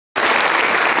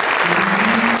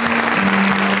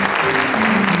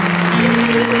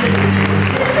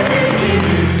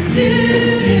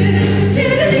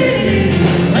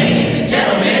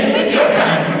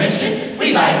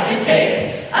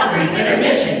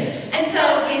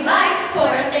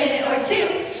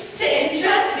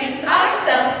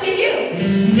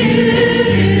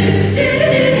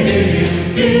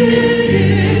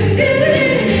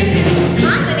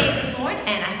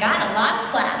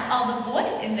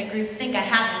a group think I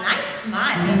have a nice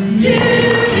smile.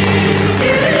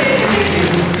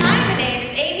 Hi, my name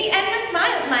is Amy, and my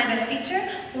smile's my best feature.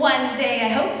 One day I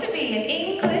hope to be an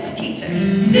English teacher.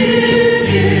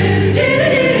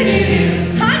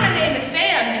 Hi, my name is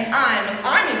Sam, and I'm an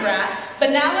army brat.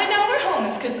 But now I know where home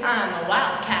is, 'cause I'm a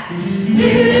wildcat.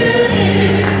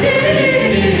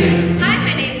 Hi,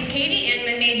 my name is Katie, and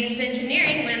my major is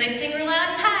engineering. When I sing real loud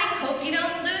and high, hope you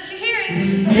don't lose your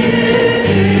hearing.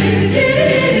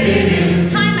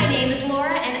 Hi, my name is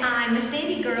Laura, and I'm a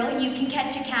city girl. You can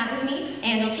catch a cat with me,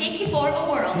 and I'll take you for a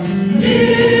whirl.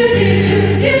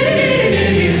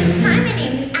 Hi, my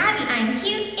name is Abby. I'm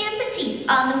cute and petite.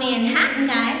 All the Manhattan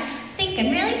guys think I'm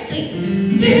really sweet.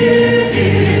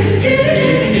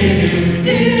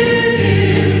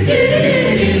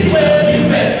 Well, you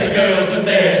met the girls with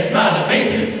their smiling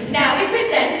faces. Now we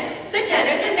present the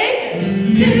tenors and basses.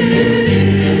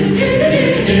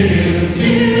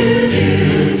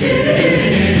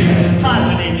 Hi,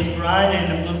 my name is Brian, and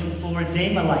I'm looking for a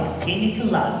dame. I like pina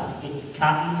coladas and get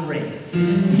caught in the rain.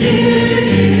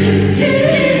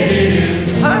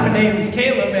 Hi, my name is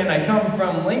Caleb, and I come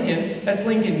from Lincoln. That's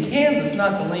Lincoln, Kansas,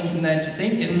 not the Lincoln that you're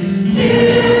thinking.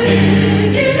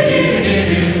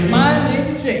 My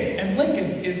name's Jake, and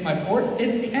Lincoln is my port.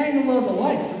 It's the angle of the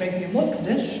lights that make me look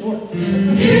this short.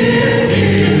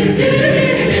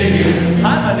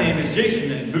 Hi, my name is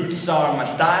Jason, and boots are my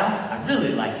style. I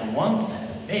really like the ones that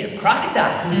are made of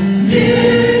crocodile.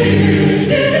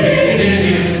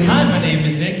 Hi, my name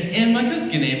is Nick, and my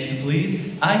cooking name, so please,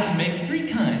 I can make 3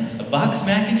 kinds of box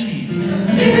mac and cheese.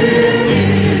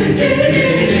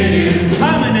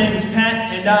 Hi, my name is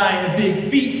Pat, and I have big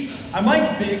feet. I'm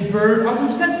like Big Bird off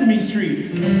of Sesame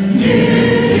Street.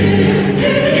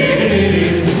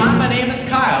 Hi, my name is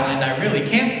Kyle, and I really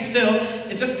can't sit still.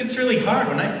 It just gets really hard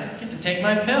when I get to take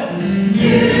my pill.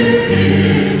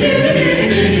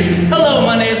 Hello,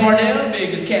 my name is Marnell,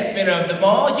 biggest captain of them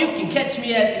all. You can catch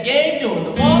me at the game doing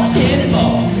the Walsh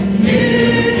Cannonball.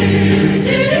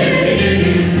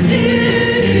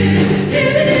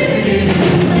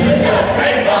 What's up,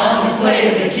 Craig Bombs,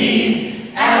 playing the keys.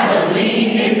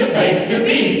 Abilene is the place to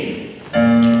be.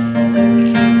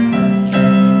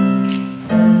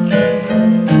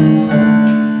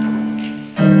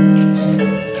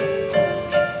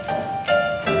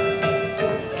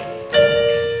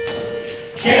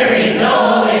 Carrie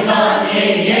Knoll is on the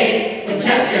 88.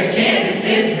 Winchester, Kansas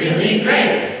is really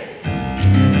great.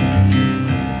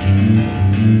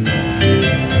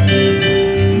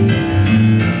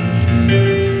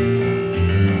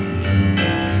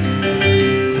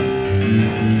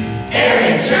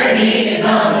 Aaron Cherney is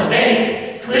on the bass.